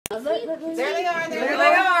There they are. There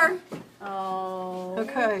they are. Oh.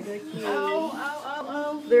 Okay.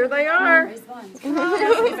 Oh. There they are. I'm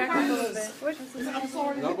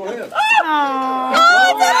sorry. No, go ahead.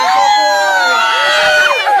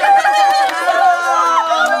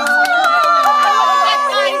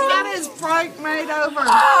 That is Frank made over.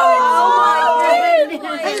 He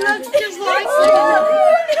looks just like me.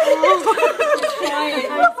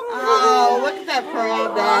 Oh, look at that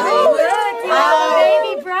proud daddy.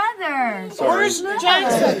 Baby brother. Where's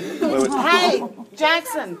Jackson? Hey,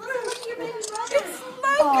 Jackson.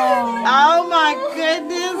 Oh my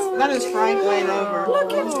goodness. That is Frank laid over.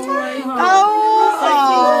 Look at Frank. Oh.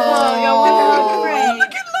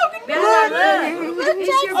 Look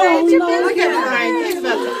at Logan. Look at Frank. He's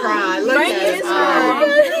about to cry. Look at his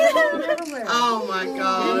eyes. Oh my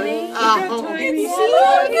God.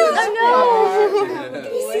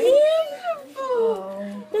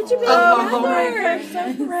 That's your baby brother. I'm so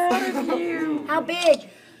proud of you. How big?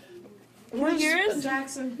 Where's yours?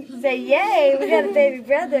 Jackson. Say yay, we got a baby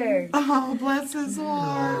brother. Oh, bless his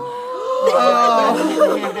heart. Oh.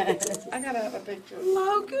 I gotta have a picture.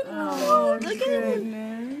 Logan. Oh, look at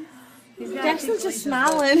him. Jackson's just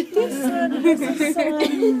smiling.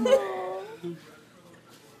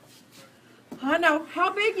 I know.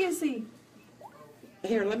 How big is he?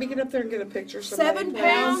 Here, let me get up there and get a picture. 7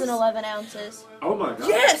 pounds and 11 ounces. Oh my God.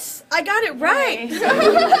 Yes, I got it right.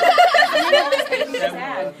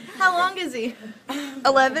 How long is he?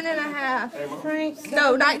 11 and a half.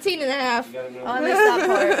 No, 19 and a half. Oh, I missed that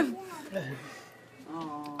part.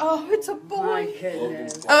 Oh, it's a boy.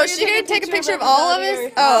 Oh, is she gonna take a picture of all of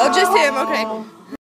us? Oh, just him. Okay.